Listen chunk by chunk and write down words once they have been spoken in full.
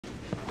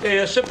Hey,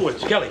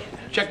 Sipowicz, Kelly,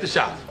 check this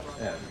out.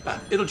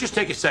 It'll just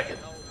take a second.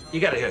 You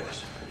gotta hear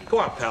this. Go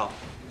on, pal.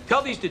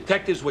 Tell these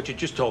detectives what you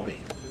just told me.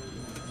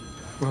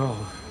 Well,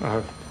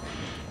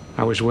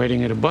 I was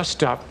waiting at a bus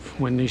stop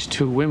when these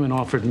two women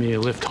offered me a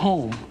lift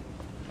home.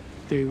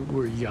 They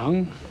were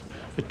young,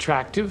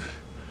 attractive,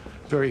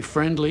 very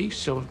friendly,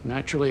 so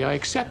naturally I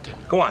accepted.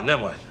 Go on,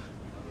 then what?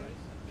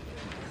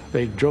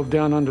 They drove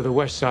down onto the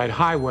West Side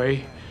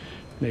Highway.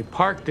 They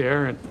parked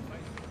there and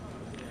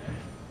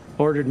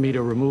ordered me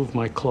to remove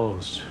my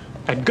clothes.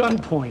 At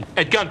gunpoint.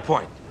 At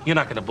gunpoint. You're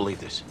not gonna believe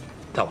this.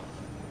 Tell them.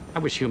 I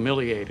was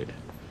humiliated.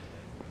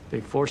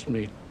 They forced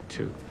me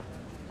to,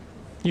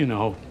 you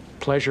know,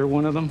 pleasure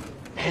one of them.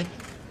 And?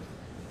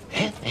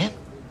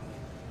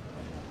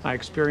 I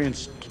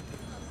experienced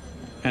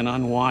an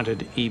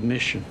unwanted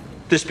emission.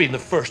 This being the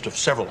first of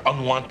several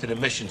unwanted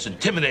emissions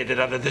intimidated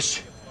out of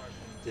this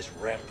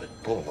rampant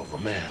bull of a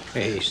man.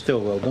 Hey,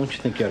 Stillwell, don't you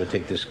think you ought to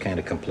take this kind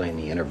of complaint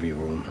in the interview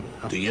room?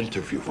 The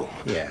interview room?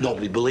 Yeah.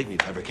 Nobody believed me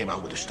if I ever came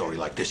out with a story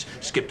like this.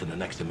 Skipped to the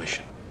next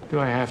emission. Do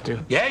I have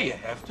to? Yeah, you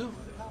have to.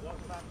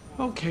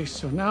 Okay,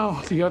 so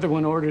now the other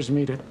one orders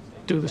me to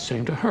do the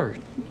same to her.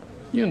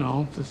 You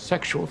know, the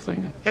sexual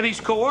thing. And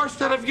he's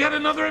coerced out of yet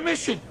another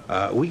emission.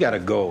 We gotta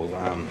go.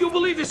 You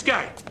believe this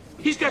guy?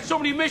 He's got so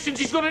many emissions,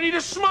 he's gonna need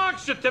a smog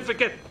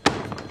certificate.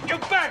 You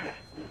beggar!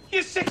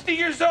 You're 60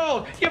 years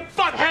old. Your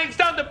butt hangs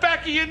down the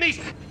back of your knees.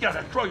 You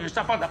gotta throw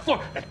yourself on the floor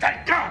and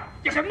thank God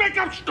you can make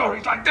up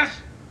stories like this.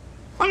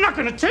 I'm not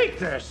gonna take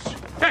this.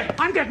 Hey,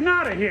 I'm getting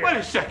out of here. Wait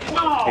a second.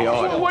 No. Hey,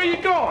 Where are you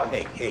going?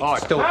 Hey, Oh,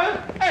 Stillwell.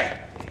 Huh?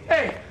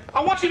 Hey,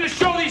 I want you to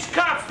show these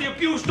cops the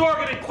abused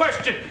organ in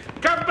question.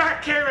 Come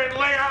back here and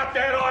lay out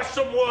that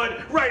awesome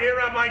wood right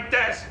here on my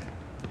desk.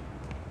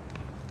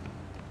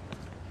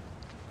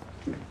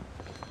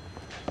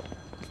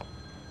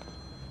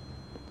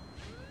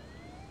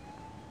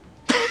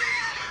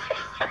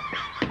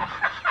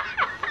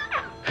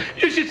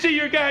 You should see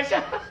your guys.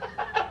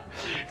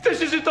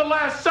 This isn't the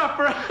Last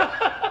Supper.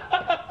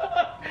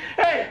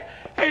 Hey,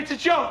 it's a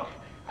joke.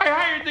 I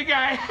hired the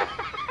guy.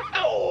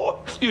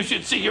 Oh, you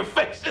should see your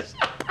faces.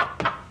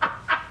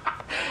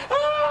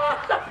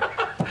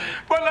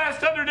 My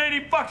last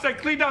 $180, I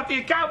cleaned out the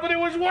account, but it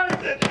was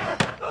worth it.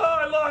 Oh,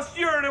 I lost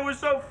urine. It was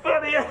so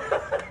funny.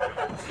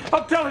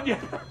 I'm telling you,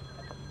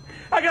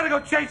 I gotta go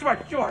change my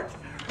shorts.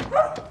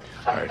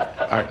 All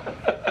right.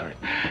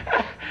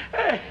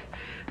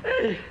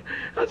 Hey,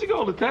 how's it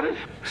going, Lieutenant?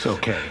 It's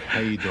okay. How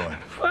you doing?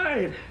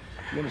 Fine.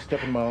 You want to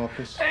step in my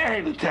office?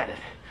 Hey, Lieutenant.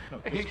 No,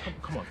 please,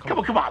 come on.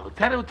 Come on,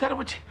 Lieutenant.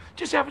 We're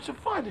just having some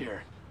fun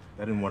here.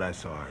 That isn't what I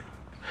saw.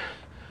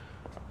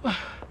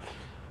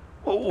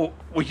 Well,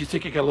 you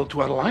think you got a little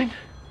too out of line?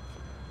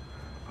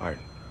 Art,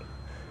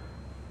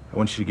 I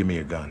want you to give me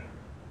your gun.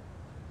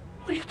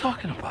 What are you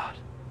talking about?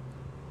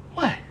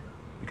 Why?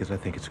 Because I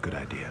think it's a good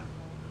idea.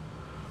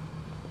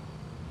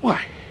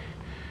 Why?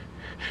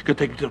 Could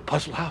take me to the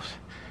puzzle house?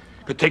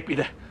 Could take me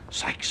to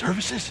psych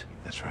services?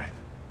 That's right.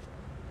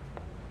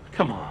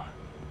 Come on.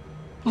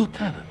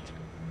 Lieutenant.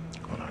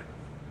 Come on, Art.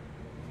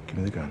 Give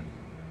me the gun.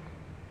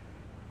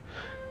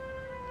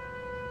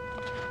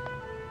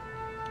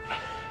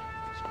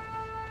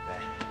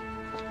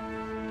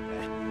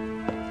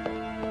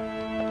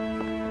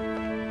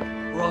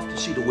 We're off to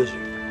see the wizard.